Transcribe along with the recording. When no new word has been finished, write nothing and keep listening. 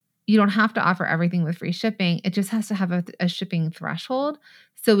you don't have to offer everything with free shipping. It just has to have a shipping threshold.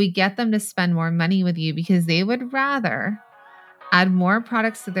 So we get them to spend more money with you because they would rather add more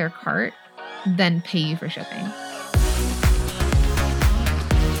products to their cart than pay you for shipping.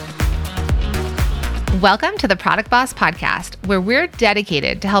 Welcome to the Product Boss Podcast, where we're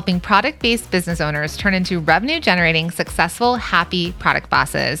dedicated to helping product-based business owners turn into revenue-generating, successful, happy product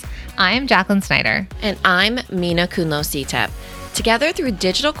bosses. I'm Jacqueline Snyder. And I'm Mina Kunlo-Sitep. Together through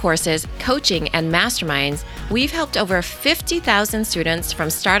digital courses, coaching, and masterminds, we've helped over 50,000 students from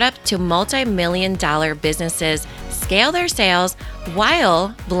startup to multi-million-dollar businesses scale their sales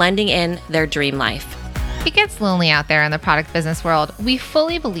while blending in their dream life. It gets lonely out there in the product business world. We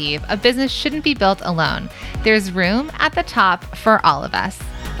fully believe a business shouldn't be built alone. There's room at the top for all of us.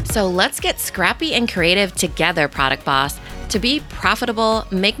 So let's get scrappy and creative together, Product Boss, to be profitable,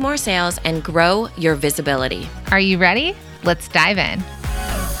 make more sales, and grow your visibility. Are you ready? Let's dive in.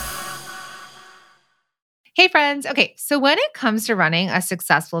 Hey friends. Okay, so when it comes to running a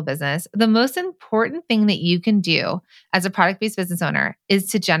successful business, the most important thing that you can do as a product-based business owner is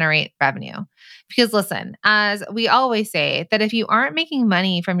to generate revenue. Because listen, as we always say, that if you aren't making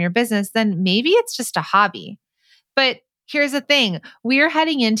money from your business, then maybe it's just a hobby. But here's the thing, we are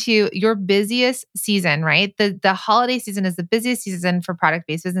heading into your busiest season, right? The holiday season is the busiest season for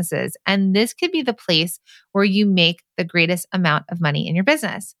product-based businesses. And this could be the place where you make the greatest amount of money in your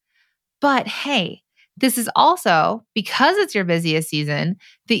business. But hey, this is also, because it's your busiest season,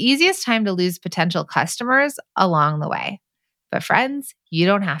 the easiest time to lose potential customers along the way. But friends, you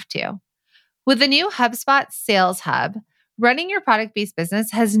don't have to. With the new HubSpot Sales Hub, running your product-based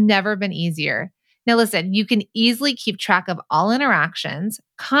business has never been easier. Now listen, you can easily keep track of all interactions,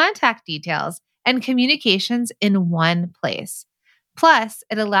 contact details, and communications in one place. Plus,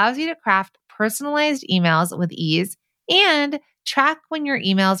 it allows you to craft personalized emails with ease and track when your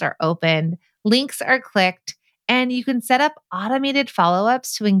emails are opened, links are clicked, and you can set up automated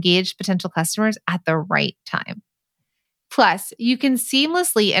follow-ups to engage potential customers at the right time. Plus, you can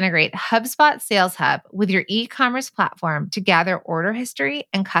seamlessly integrate HubSpot Sales Hub with your e-commerce platform to gather order history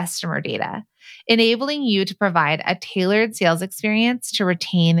and customer data, enabling you to provide a tailored sales experience to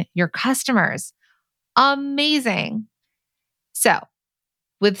retain your customers. Amazing. So,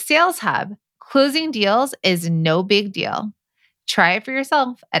 with Sales Hub, closing deals is no big deal. Try it for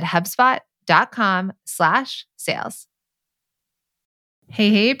yourself at HubSpot.com/sales.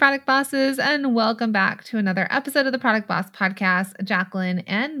 Hey, product bosses, and welcome back to another episode of the Product Boss Podcast. Jacqueline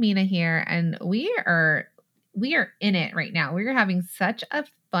and Mina here, and we are in it right now. We are having such a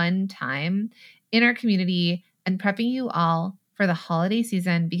fun time in our community and prepping you all for the holiday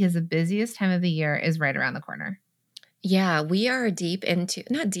season because the busiest time of the year is right around the corner. Yeah, we are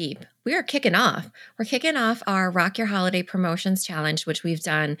not deep. We are kicking off. We're kicking off our Rock Your Holiday Promotions Challenge, which we've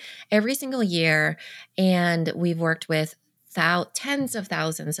done every single year. And we've worked with tens of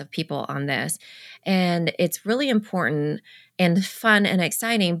thousands of people on this. And it's really important and fun and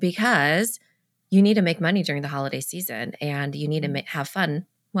exciting because you need to make money during the holiday season and you need to have fun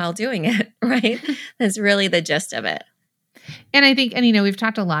while doing it, right? That's really the gist of it. And I think, we've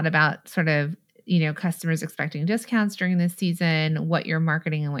talked a lot about sort of, customers expecting discounts during this season, what you're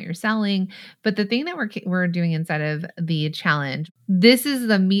marketing and what you're selling. But the thing that we're doing inside of the challenge, this is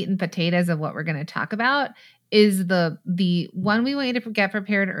the meat and potatoes of what we're going to talk about, is the one we want you to get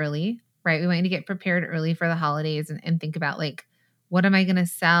prepared early, right? We want you to get prepared early for the holidays and think about like, what am I going to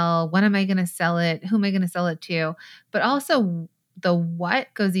sell? When am I going to sell it? Who am I going to sell it to? But also the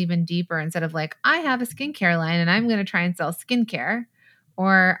what goes even deeper instead of like, I have a skincare line and I'm going to try and sell skincare.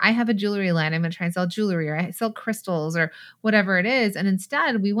 Or I have a jewelry line, I'm going to try and sell jewelry, or I sell crystals or whatever it is. And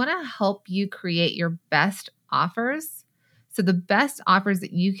instead, we want to help you create your best offers. So the best offers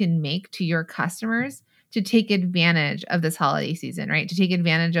that you can make to your customers to take advantage of this holiday season, right? To take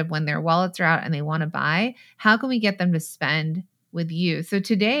advantage of when their wallets are out and they want to buy. How can we get them to spend with you? So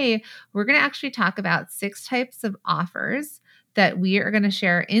today, we're going to actually talk about 6 types of offers that we are going to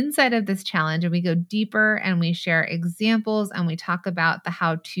share inside of this challenge, and we go deeper and we share examples and we talk about the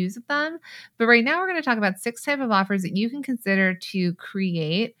how-tos of them. But right now we're going to talk about 6 types of offers that you can consider to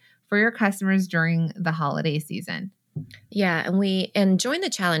create for your customers during the holiday season. Yeah, and join the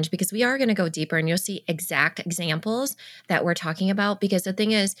challenge because we are going to go deeper and you'll see exact examples that we're talking about. Because the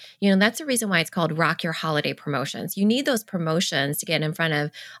thing is, that's the reason why it's called Rock Your Holiday Promotions. You need those promotions to get in front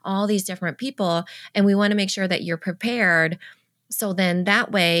of all these different people, and we want to make sure that you're prepared. So then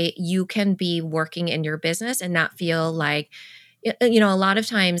that way you can be working in your business and not feel like, a lot of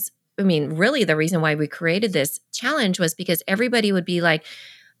times, really the reason why we created this challenge was because everybody would be like,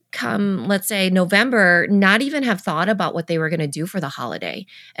 come, let's say, November, not even have thought about what they were going to do for the holiday.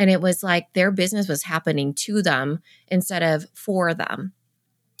 And it was like their business was happening to them instead of for them.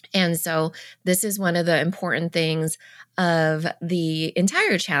 And so this is one of the important things of the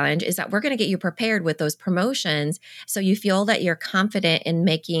entire challenge is that we're going to get you prepared with those promotions so you feel that you're confident in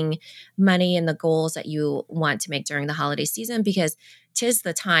making money and the goals that you want to make during the holiday season, because 'tis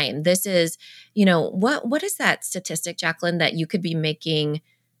the time. This is, what is that statistic, Jacqueline, that you could be making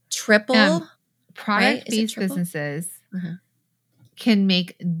triple, right? Is it Product-based triple? businesses Uh-huh. can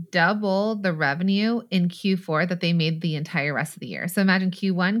make double the revenue in Q4 that they made the entire rest of the year. So imagine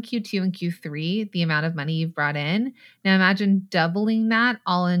Q1, Q2, and Q3, the amount of money you've brought in. Now imagine doubling that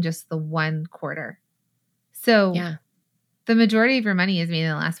all in just the one quarter. So Yeah. the majority of your money is made in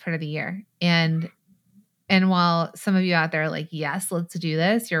the last part of the year. And while some of you out there are like, yes, let's do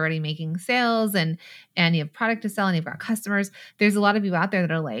this, you're already making sales and you have product to sell and you've got customers. There's a lot of you out there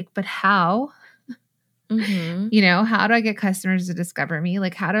that are like, but how? Mm-hmm. How do I get customers to discover me?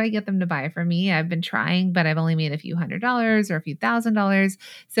 Like, how do I get them to buy from me? I've been trying, but I've only made a few $100s or a few $1,000s.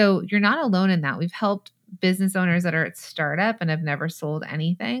 So you're not alone in that. We've helped business owners that are at startup and have never sold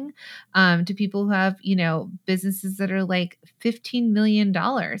anything, to people who have, businesses that are like $15 million.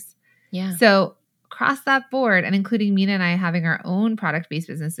 Yeah. So across that board, and including Mina and I having our own product-based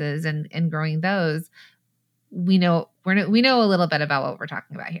businesses and growing those, we know we know a little bit about what we're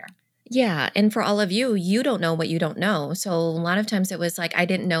talking about here. Yeah. And for all of you, you don't know what you don't know. So a lot of times it was like, I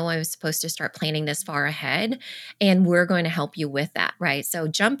didn't know I was supposed to start planning this far ahead. And we're going to help you with that. Right. So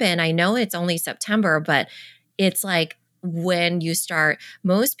jump in. I know it's only September, but it's like when you start,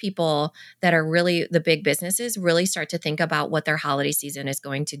 most people that are really the big businesses really start to think about what their holiday season is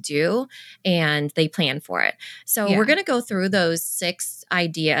going to do and they plan for it. So we're Yeah. going to go through those 6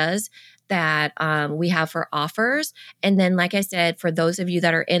 ideas that we have for offers. And then, like I said, for those of you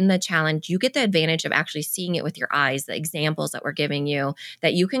that are in the challenge, you get the advantage of actually seeing it with your eyes, the examples that we're giving you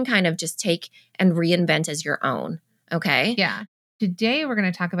that you can kind of just take and reinvent as your own. Okay. Yeah. Today, we're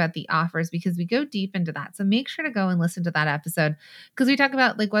going to talk about the offers because we go deep into that. So make sure to go and listen to that episode because we talk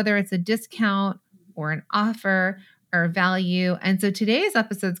about like whether it's a discount or an offer or value. And so today's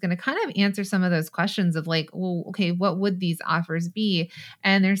episode is going to kind of answer some of those questions of like, well, okay, what would these offers be?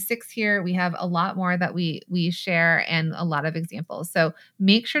 And there's 6 here. We have a lot more that we share and a lot of examples. So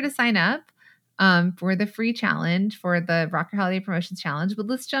make sure to sign up for the free challenge for the Rock Your Holiday Promotions Challenge. But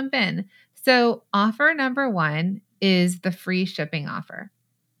let's jump in. So offer number 1 is the free shipping offer.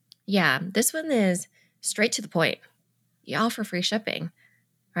 Yeah. This one is straight to the point. You offer free shipping,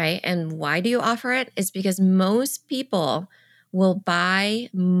 right? And why do you offer it? It's because most people will buy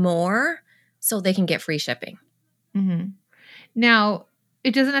more so they can get free shipping. Mm-hmm. Now,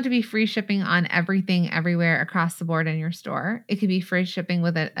 it doesn't have to be free shipping on everything everywhere across the board in your store. It could be free shipping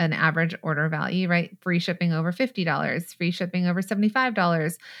with an average order value, right? Free shipping over $50, free shipping over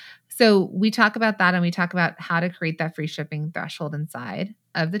 $75. So we talk about that and we talk about how to create that free shipping threshold inside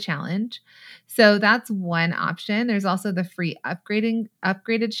of the challenge. So that's one option. There's also the free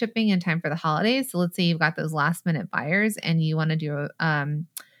upgraded shipping in time for the holidays. So let's say you've got those last minute buyers and you want to do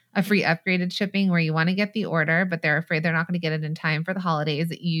a free upgraded shipping where you want to get the order, but they're afraid they're not going to get it in time for the holidays,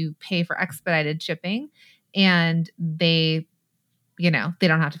 that you pay for expedited shipping and they don't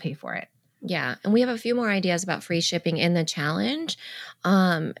have to pay for it. Yeah, and we have a few more ideas about free shipping in the challenge.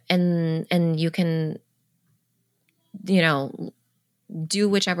 And you can, you know, do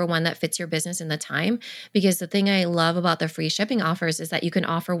whichever one that fits your business in the time, because the thing I love about the free shipping offers is that you can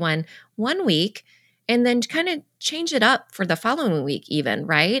offer one week and then kind of change it up for the following week even,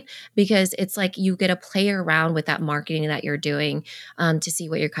 right? Because it's like you get to play around with that marketing that you're doing to see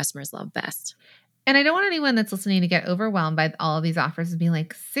what your customers love best. And I don't want anyone that's listening to get overwhelmed by all of these offers and being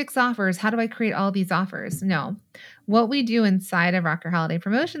like, 6 offers. How do I create all these offers? No. What we do inside of Rock Your Holiday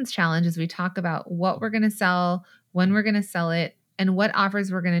Promotions Challenge is we talk about what we're going to sell, when we're going to sell it, and what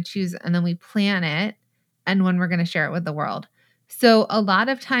offers we're going to choose. And then we plan it and when we're going to share it with the world. So a lot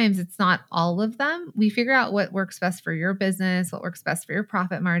of times it's not all of them. We figure out what works best for your business, what works best for your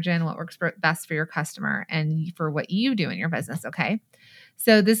profit margin, what works best for your customer, and for what you do in your business. Okay.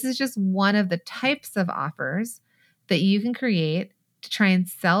 So this is just one of the types of offers that you can create to try and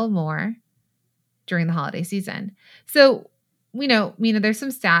sell more during the holiday season. So we know, there's some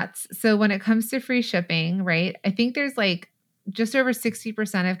stats. So when it comes to free shipping, right? I think there's like just over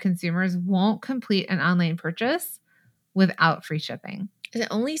 60% of consumers won't complete an online purchase without free shipping. Is it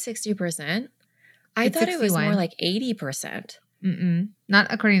only 60%? I It's thought it was more 61. like 80%. Not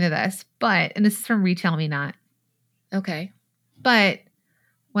according to this, and this is from Retail Me Not. Okay. But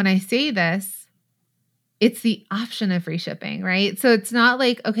when I say this, it's the option of free shipping, right? So it's not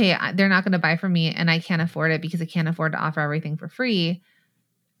like, okay, they're not going to buy from me and I can't afford it because I can't afford to offer everything for free.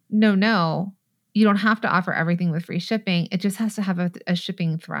 No. You don't have to offer everything with free shipping. It just has to have a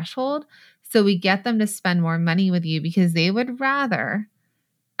shipping threshold. So we get them to spend more money with you because they would rather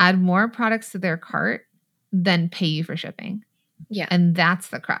add more products to their cart than pay you for shipping. Yeah. And that's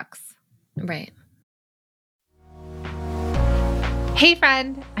the crux. Right. Hey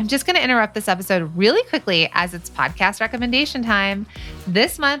friend, I'm just going to interrupt this episode really quickly as it's podcast recommendation time.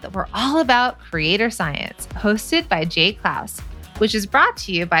 This month, we're all about Creator Science, hosted by Jay Klaus, which is brought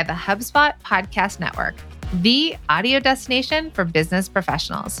to you by the HubSpot Podcast Network, the audio destination for business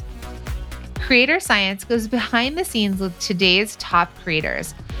professionals. Creator Science goes behind the scenes with today's top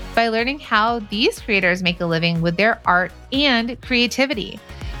creators by learning how these creators make a living with their art and creativity.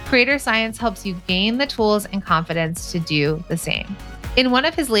 Creator Science helps you gain the tools and confidence to do the same. In one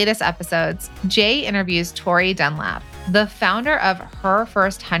of his latest episodes, Jay interviews Tori Dunlap, the founder of Her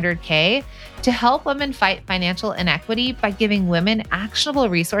First 100K, to help women fight financial inequity by giving women actionable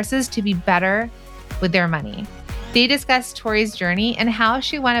resources to be better with their money. They discuss Tori's journey and how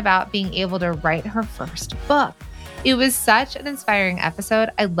she went about being able to write her first book. It was such an inspiring episode.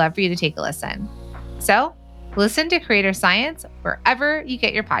 I'd love for you to take a listen. So, listen to Creator Science wherever you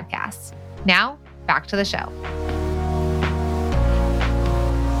get your podcasts. Now, back to the show.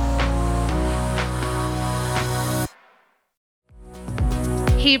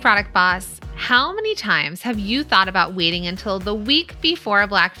 Hey, Product Boss. How many times have you thought about waiting until the week before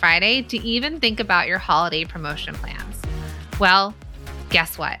Black Friday to even think about your holiday promotion plans? Well,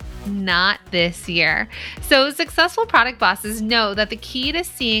 guess what? Not this year. So successful product bosses know that the key to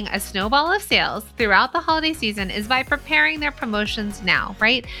seeing a snowball of sales throughout the holiday season is by preparing their promotions now,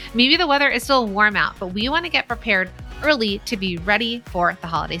 right? Maybe the weather is still warm out, but we want to get prepared early to be ready for the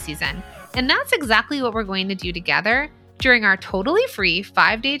holiday season. And that's exactly what we're going to do together during our totally free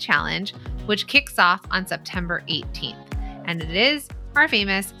 5-day challenge, which kicks off on September 18th. And it is our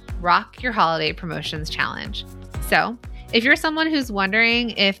famous Rock Your Holiday Promotions Challenge. So, if you're someone who's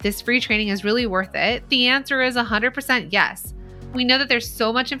wondering if this free training is really worth it, the answer is 100% yes. We know that there's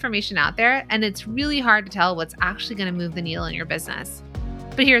so much information out there, and it's really hard to tell what's actually going to move the needle in your business.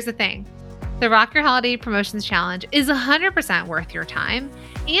 But here's the thing. The Rock Your Holiday Promotions Challenge is 100% worth your time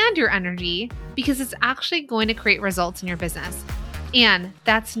and your energy because it's actually going to create results in your business. And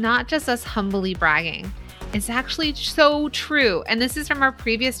that's not just us humbly bragging. It's actually so true. And this is from our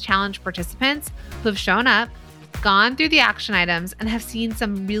previous challenge participants who have shown up, gone through the action items, and have seen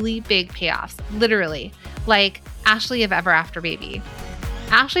some really big payoffs, literally, like Ashley of Ever After Baby.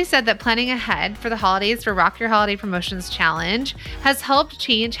 Ashley said that planning ahead for the holidays for Rock Your Holiday Promotions Challenge has helped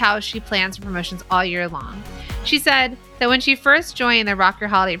change how she plans her promotions all year long. She said that when she first joined the Rock Your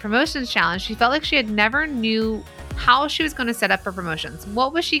Holiday Promotions Challenge, she felt like she had never knew how she was going to set up her promotions.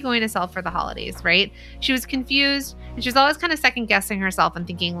 What was she going to sell for the holidays, right? She was confused, and she was always kind of second guessing herself and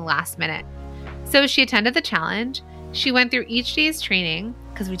thinking last minute. So she attended the challenge. She went through each day's training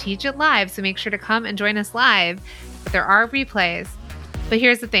because we teach it live, so make sure to come and join us live. But there are replays. But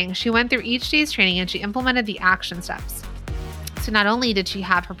here's the thing. She went through each day's training and she implemented the action steps. So not only did she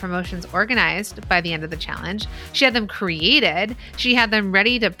have her promotions organized by the end of the challenge, she had them created, she had them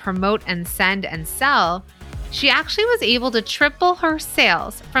ready to promote and send and sell. She actually was able to triple her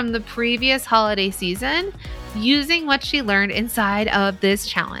sales from the previous holiday season using what she learned inside of this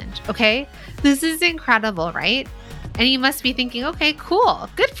challenge, okay? This is incredible, right? And you must be thinking, okay, cool,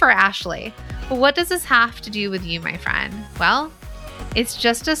 good for Ashley. But what does this have to do with you, my friend? Well, it's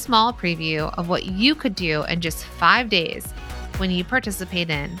just a small preview of what you could do in just 5 days when you participate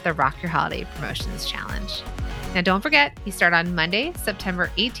in the Rock Your Holiday Promotions Challenge. Now, don't forget, we start on Monday,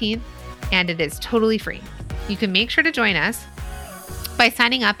 September 18th, and it is totally free. You can make sure to join us by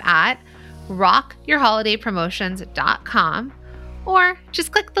signing up at rockyourholidaypromotions.com or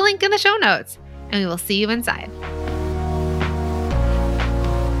just click the link in the show notes, and we will see you inside.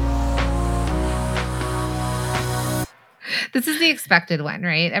 This is the expected one,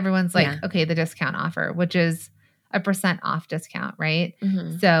 right? Everyone's like, okay, the discount offer, which is a % off discount, right?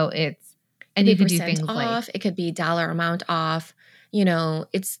 Mm-hmm. So it's, and you can do things off, like, it could be dollar amount off. You know,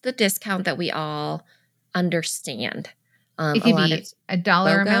 it's the discount that we all understand. It could be a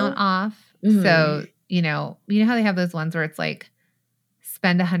dollar amount off. Mm-hmm. So, you know how they have those ones where it's like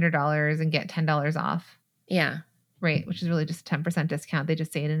spend $100 and get $10 off. Yeah. Right. Which is really just a 10% discount. They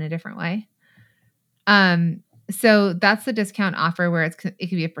just say it in a different way. So that's the discount offer where it could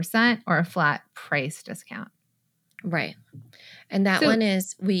be a % or a flat price discount. Right. And that So one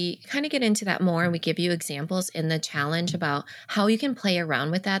is we kind of get into that more and we give you examples in the challenge about how you can play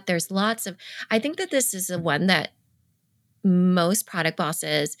around with that. There's lots of, I think that this is the one that most product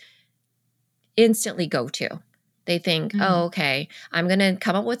bosses instantly go to. They think, mhm. oh, okay, I'm going to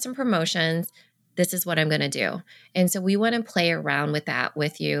come up with some promotions. This is what I'm going to do. And so we want to play around with that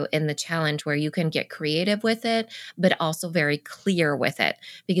with you in the challenge where you can get creative with it, but also very clear with it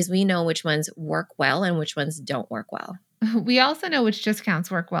because we know which ones work well and which ones don't work well. We also know which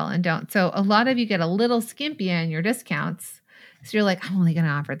discounts work well and don't. So a lot of you get a little skimpy in your discounts. So you're like, I'm only going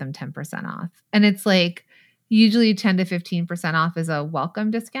to offer them 10% off. And it's like usually 10 to 15% off is a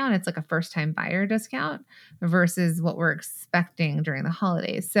welcome discount. It's like a first time buyer discount versus what we're expecting during the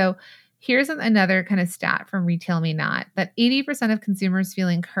holidays. So here's another kind of stat from Retail Me Not that 80% of consumers feel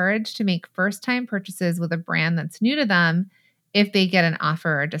encouraged to make first time purchases with a brand that's new to them if they get an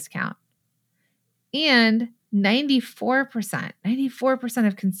offer or discount. And 94%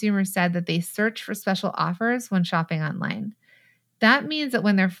 of consumers said that they search for special offers when shopping online. That means that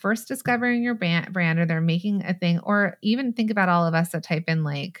when they're first discovering your brand or they're making a thing, or even think about all of us that type in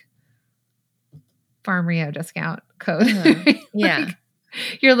like Farm Rio discount code. Uh-huh. Yeah. Like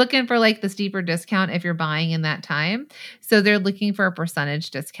you're looking for like the steeper discount if you're buying in that time. So they're looking for a percentage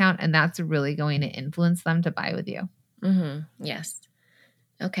discount, and that's really going to influence them to buy with you. Yes.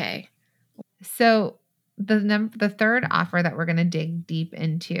 Okay. So the third offer that we're going to dig deep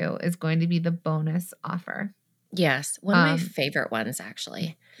into is going to be the bonus offer. Yes. One of my Um, favorite ones,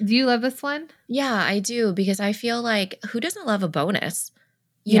 actually. do you love this one? Yeah, I do because I feel like who doesn't love a bonus?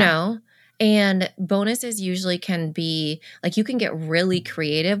 You Yeah. know? And bonuses usually can be like you can get really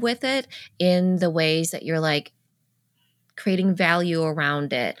creative with it in the ways that you're like creating value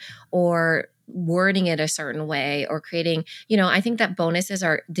around it or wording it a certain way or creating, I think that bonuses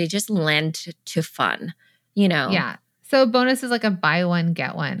they just lend to fun, you know? Yeah. So bonus is like a buy one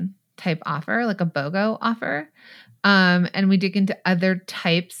get one type offer, like a BOGO offer. And we dig into other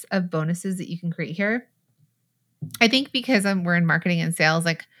types of bonuses that you can create here. I think because we're in marketing and sales,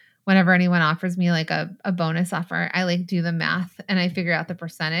 like whenever anyone offers me like a bonus offer, I like do the math and I figure out the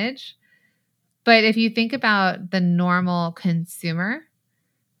percentage. But if you think about the normal consumer,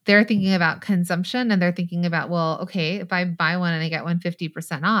 they're thinking about consumption and they're thinking about, well, okay, if I buy one and I get one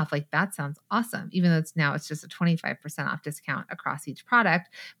 50% off, like that sounds awesome. Even though it's just a 25% off discount across each product,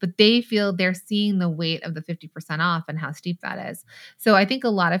 but they feel they're seeing the weight of the 50% off and how steep that is. So I think a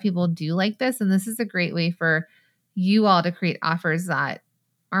lot of people do like this. And this is a great way for you all to create offers that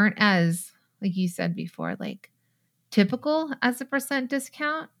aren't as, like you said before, like typical as a percent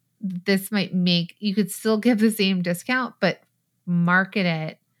discount. This might make you could still give the same discount, but market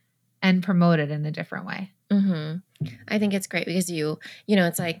it and promote it in a different way. Mhm. I think it's great because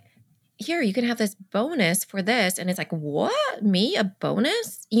it's like, "Here, you can have this bonus for this," and it's like, "What? Me? A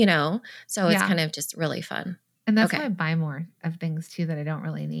bonus?" So it's Yeah. kind of just really fun. And that's why I Okay. buy more of things too that I don't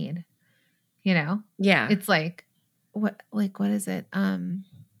really need. You know? Yeah. It's what is it?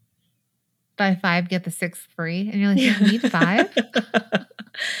 Buy 5, get the 6th free. And you're like, you Yeah. don't need 5?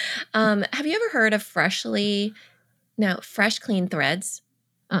 Have you ever heard of Fresh Clean Threads?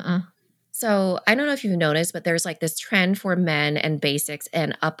 Uh-uh. So I don't know if you've noticed, but there's like this trend for men and basics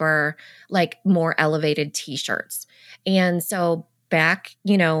and upper, like more elevated t-shirts. And so back,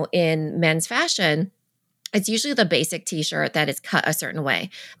 in men's fashion, it's usually the basic t-shirt that is cut a certain way.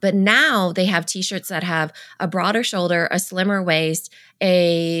 But now they have t-shirts that have a broader shoulder, a slimmer waist,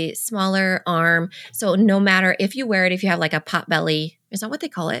 a smaller arm. So no matter if you wear it, if you have like a pot belly, is that what they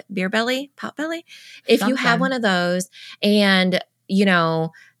call it? Beer belly? Pot belly? If you have one Something. of those and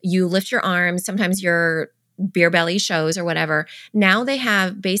you lift your arms, sometimes your beer belly shows or whatever. Now they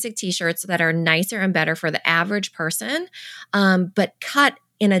have basic t-shirts that are nicer and better for the average person, but cut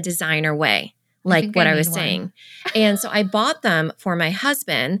in a designer way I like think I what I need was one. saying. And so I bought them for my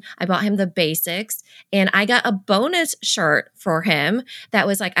husband. I bought him the basics and I got a bonus shirt for him that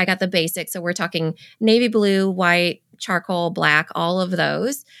was like, I got the basics. So we're talking navy blue, white, charcoal, black, all of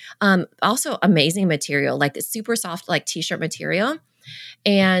those. Also amazing material, like the super soft, like t-shirt material.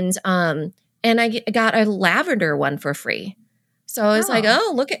 And got a lavender one for free. So I was like, Oh.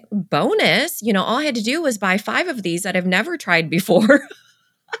 oh, look at bonus. All I had to do was buy 5 of these that I've never tried before.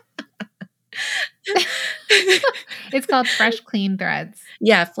 It's called Fresh Clean Threads,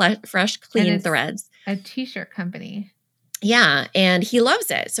 Yeah, fresh, and clean it's threads. a t-shirt company. Yeah, and he loves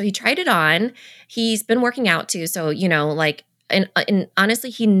it. So he tried it on. He's been working out too. So, and honestly,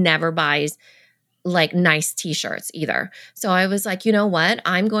 he never buys like nice t-shirts either. So I was like, you know what?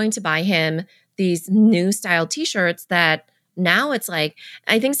 I'm going to buy him these new style t-shirts that Now it's like,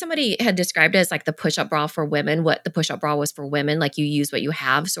 I think somebody had described it as like the push-up bra for women, what the push-up bra was for women, like you use what you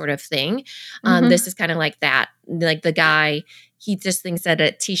have sort of thing. This is kind of like that. Like the guy, he just thinks that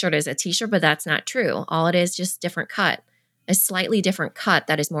a t-shirt is a t-shirt, but that's not true. All it is just different cut, a slightly different cut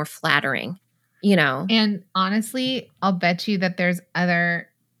that is more flattering, you know? And honestly, I'll bet you that there's other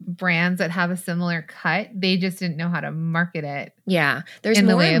brands that have a similar cut. They just didn't know how to market it Yeah. There's in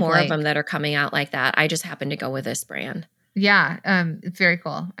the more way and of more of them like, that are coming out like that. I just happen to go with this brand. yeah, it's very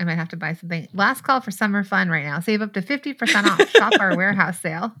cool. I might have to buy something. Last call for summer fun right now. Save up to 50% off. Shop our warehouse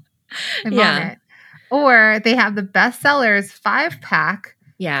sale. I'm on Yeah. it. Or they have the best sellers 5-pack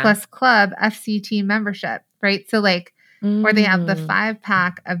Yeah. plus club FCT membership, right? So like, or they have the Mm.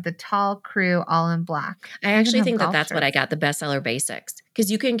 5-pack of the tall crew all in black. I They even actually have think that golf that's what I shirts. got, the bestseller basics. Because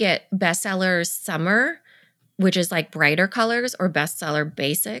you can get bestseller summer, which is like brighter colors, or bestseller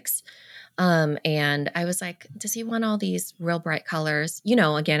basics. And I was like, does he want all these real bright colors? You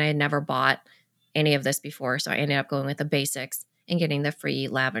know, again, I had never bought any of this before. So I ended up going with the basics and getting the free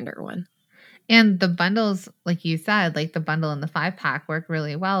lavender one. And the bundles, like you said, like the bundle and the 5-pack work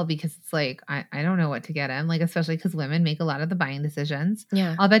really well because it's like, I don't know what to get him, like, especially because women make a lot of the buying decisions.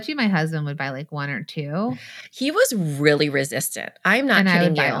 Yeah. I'll bet you my husband would buy like 1 or 2, He was really resistant. I'm not and I would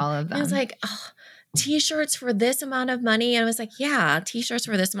kidding buy you. all of And I was them. like, oh, t-shirts for this amount of money. And I was like, yeah, t-shirts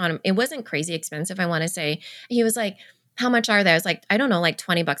for this amount of, it wasn't crazy expensive, I want to say. He was like, how much are they? I was like, I don't know, like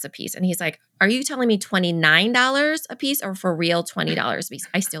 $20 a piece. And he's like, are you telling me $29 a piece or for real $20 a piece?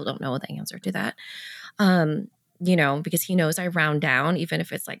 I still don't know the answer to that. You know, because he knows I round down even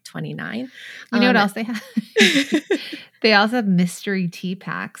if it's like 29. You know what else they have? They also have mystery tea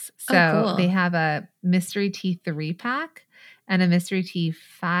packs. Oh, So they cool. have a mystery tea 3-pack and a mystery tea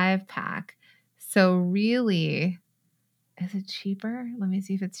 5-pack. So really, is it cheaper? Let me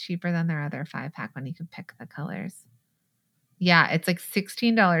see if it's cheaper than their other 5-pack when you can pick the colors. Yeah, it's like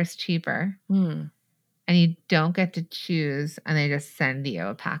 $16 cheaper, Hmm. and you don't get to choose, and they just send you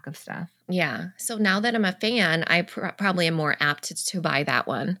a pack of stuff. Yeah. So now that I'm a fan, I probably am more apt to buy that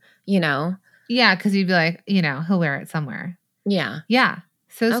one, you know? Yeah, because you'd be like, he'll wear it somewhere. Yeah. Yeah,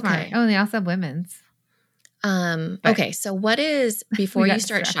 so smart. Okay. Oh, and they also have women's. But Okay. So what is, we before you got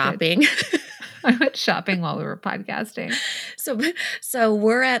start distracted. shopping? I went shopping while we were podcasting. so, so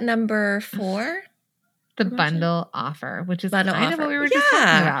we're at number 4 The promotion. bundle offer, which is Bundle kind of what offer. we were just talking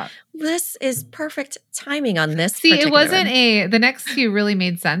Yeah. about. This is perfect timing on this See, it particular wasn't one. the next 2 really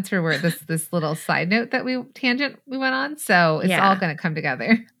made sense for where this little side note that we went on. So it's all Yeah. going to come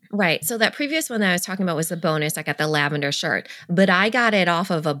together. Right. So that previous one that I was talking about was the bonus. I got the lavender shirt, but I got it off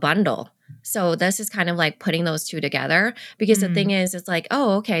of a bundle. So this is kind of like putting those two together because the thing is, it's like,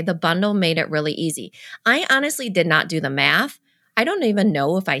 oh, okay, the bundle made it really easy. I honestly did not do the math. I don't even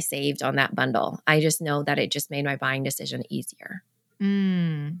know if I saved on that bundle. I just know that it just made my buying decision easier.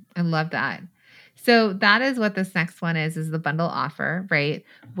 I love that. So that is what this next one is the bundle offer, right?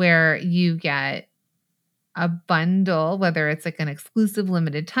 Where you get a bundle, whether it's like an exclusive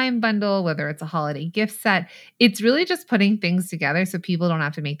limited time bundle, whether it's a holiday gift set. It's really just putting things together so people don't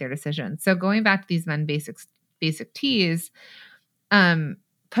have to make their decisions. So going back to these men basic teas,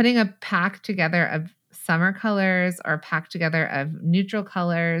 putting a pack together of summer colors or a pack together of neutral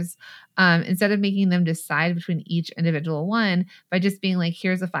colors, instead of making them decide between each individual one by just being like,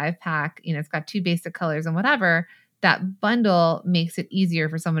 here's a 5-pack, it's got 2 basic colors and whatever, that bundle makes it easier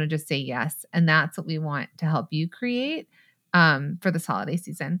for someone to just say yes. And that's what we want to help you create for this holiday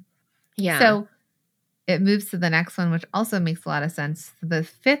season. Yeah. So it moves to the next one, which also makes a lot of sense. The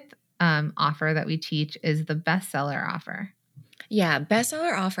 5th offer that we teach is the bestseller offer. Yeah,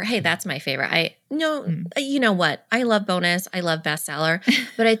 bestseller offer. Hey, that's my favorite. You know what? I love bonus. I love bestseller,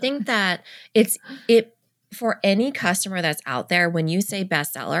 but I think that it for any customer that's out there, when you say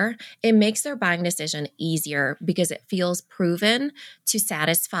bestseller, it makes their buying decision easier because it feels proven to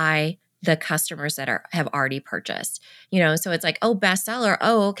satisfy the customers that have already purchased. So it's like, oh, bestseller.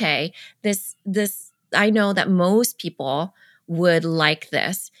 Oh, okay. This I know that most people would like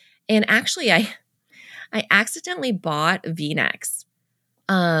this. And actually, I accidentally bought V-necks.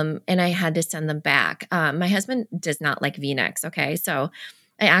 And I had to send them back. My husband does not like V-necks. Okay. So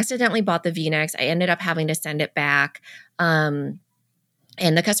I accidentally bought the V-necks. I ended up having to send it back. And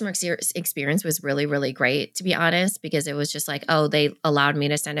the customer experience was really, really great, to be honest, because it was just like, oh, they allowed me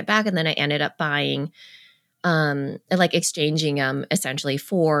to send it back. And then I ended up buying, like exchanging them essentially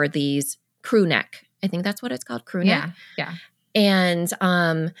for these crew neck. I think that's what it's called, crew neck. Yeah.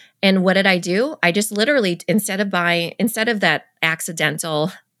 And what did I do? I just literally, instead of that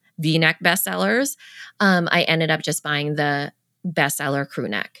accidental V-neck bestsellers, I ended up just buying the bestseller crew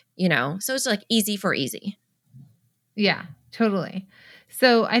neck, so it's like easy for easy. Yeah. Totally.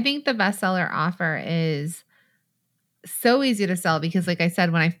 So I think the bestseller offer is so easy to sell because, like I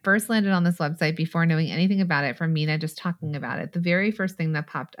said, when I first landed on this website before knowing anything about it from Mina just talking about it, the very first thing that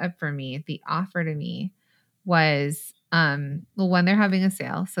popped up for me, the offer to me was well, when they're having a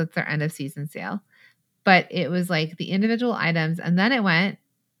sale, so it's their end of season sale. But it was like the individual items, and then it went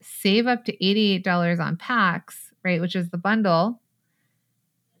save up to $88 on packs, right, which is the bundle.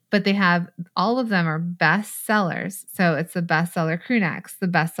 But they have all of them are best sellers. So it's the bestseller crew necks, the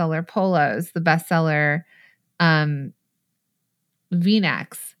bestseller polos, the bestseller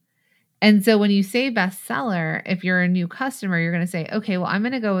V-necks. And so when you say bestseller, if you're a new customer, you're going to say, okay, well, I'm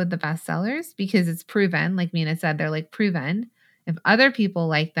going to go with the bestsellers because it's proven. Like Mina said, they're like proven. If other people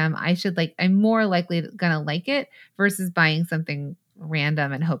like them, I'm more likely going to like it versus buying something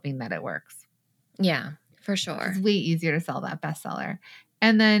random and hoping that it works. Yeah, for sure. It's way easier to sell that bestseller.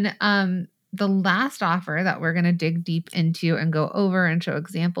 And then the last offer that we're going to dig deep into and go over and show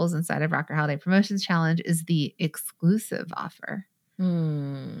examples inside of Rock Your Holiday Promotions Challenge is the exclusive offer.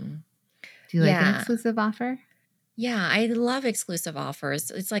 Do you like an exclusive offer? Yeah, I love exclusive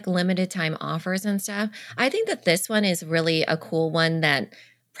offers. It's like limited time offers and stuff. I think that this one is really a cool one that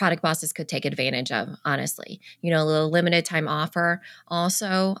product bosses could take advantage of, honestly. You know, a little limited time offer.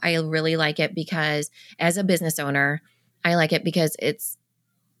 Also, I really like it because as a business owner, I like it because it's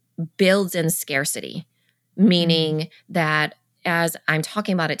builds in scarcity, meaning that as I'm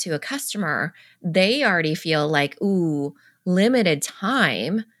talking about it to a customer, they already feel like, ooh, limited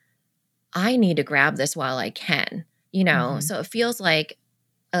time. I need to grab this while I can, you know? So it feels like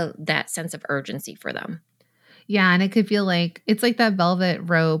that sense of urgency for them. Yeah. And it could feel like, it's like that velvet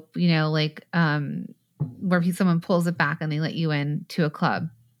rope, you know, like where someone pulls it back and they let you in to a club.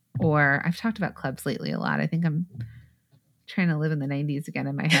 Or I've talked about clubs lately a lot. I think I'm trying to live in the 90s again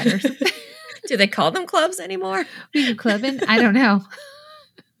in my head or something. Do they call them clubs anymore? We do clubbing? I don't know.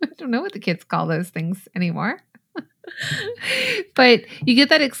 I don't know what the kids call those things anymore. But you get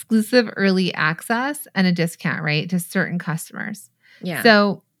that exclusive early access and a discount, right, to certain customers. Yeah.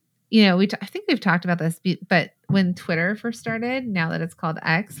 So, you know, I think we've talked about this, but when Twitter first started, now that it's called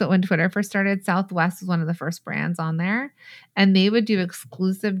X, but when Twitter first started, Southwest was one of the first brands on there, and they would do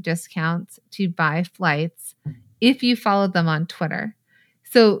exclusive discounts to buy flights if you followed them on Twitter.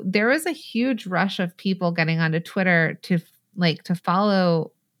 So there was a huge rush of people getting onto Twitter to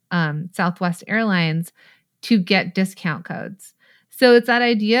follow Southwest Airlines to get discount codes. So it's that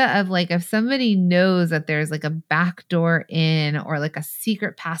idea of like, if somebody knows that there's like a backdoor in or like a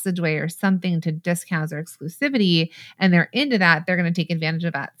secret passageway or something to discounts or exclusivity, and they're into that, they're going to take advantage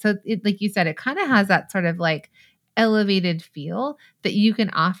of that. So it, like you said, it kind of has that sort of like elevated feel that you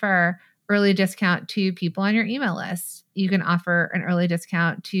can offer early discount to people on your email list. You can offer an early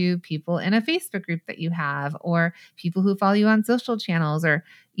discount to people in a Facebook group that you have, or people who follow you on social channels, or,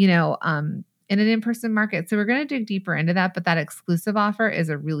 you know, in an in-person market. So we're going to dig deeper into that, but that exclusive offer is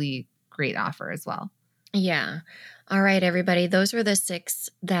a really great offer as well. Yeah. All right, everybody. Those were the 6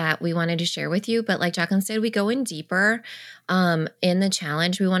 that we wanted to share with you. But like Jacqueline said, we go in deeper in the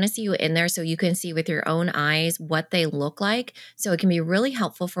challenge. We want to see you in there so you can see with your own eyes what they look like. So it can be really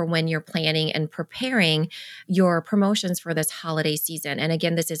helpful for when you're planning and preparing your promotions for this holiday season. And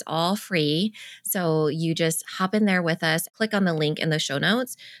again, this is all free. So you just hop in there with us, click on the link in the show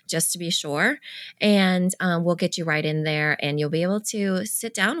notes just to be sure. And we'll get you right in there and you'll be able to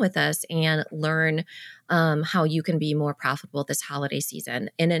sit down with us and learn how you can be more profitable this holiday season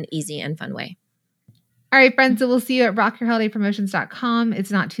in an easy and fun way. All right, friends. So we'll see you at rockyourholidaypromotions.com.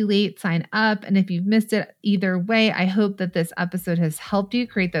 It's not too late. Sign up. And if you've missed it either way, I hope that this episode has helped you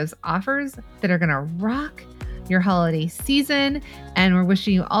create those offers that are going to rock your holiday season. And we're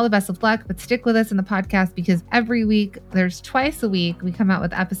wishing you all the best of luck, but stick with us in the podcast because every week, there's twice a week, we come out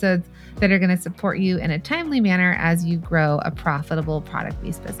with episodes that are going to support you in a timely manner as you grow a profitable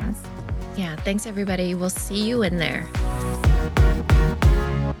product-based business. Yeah, thanks everybody. We'll see you in there.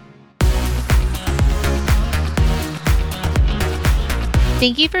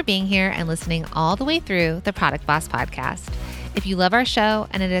 Thank you for being here and listening all the way through the Product Boss podcast. If you love our show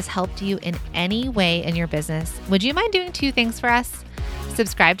and it has helped you in any way in your business, would you mind doing 2 things for us?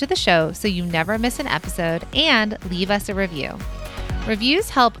 Subscribe to the show so you never miss an episode and leave us a review. Reviews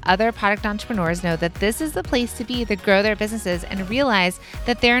help other product entrepreneurs know that this is the place to be to grow their businesses and realize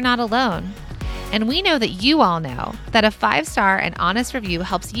that they're not alone. And we know that you all know that a 5-star and honest review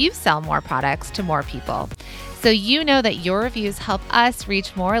helps you sell more products to more people. So you know that your reviews help us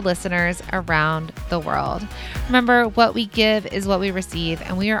reach more listeners around the world. Remember, what we give is what we receive,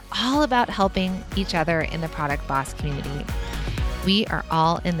 and we are all about helping each other in the Product Boss community. We are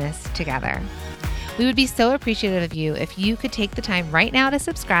all in this together. We would be so appreciative of you if you could take the time right now to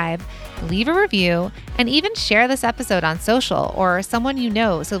subscribe, leave a review, and even share this episode on social or someone you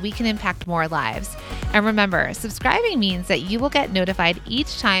know so we can impact more lives. And remember, subscribing means that you will get notified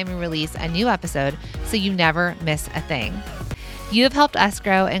each time we release a new episode so you never miss a thing. You have helped us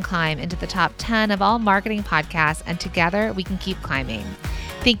grow and climb into the top 10 of all marketing podcasts, and together we can keep climbing.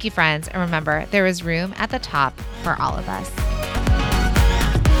 Thank you, friends. And remember, there is room at the top for all of us.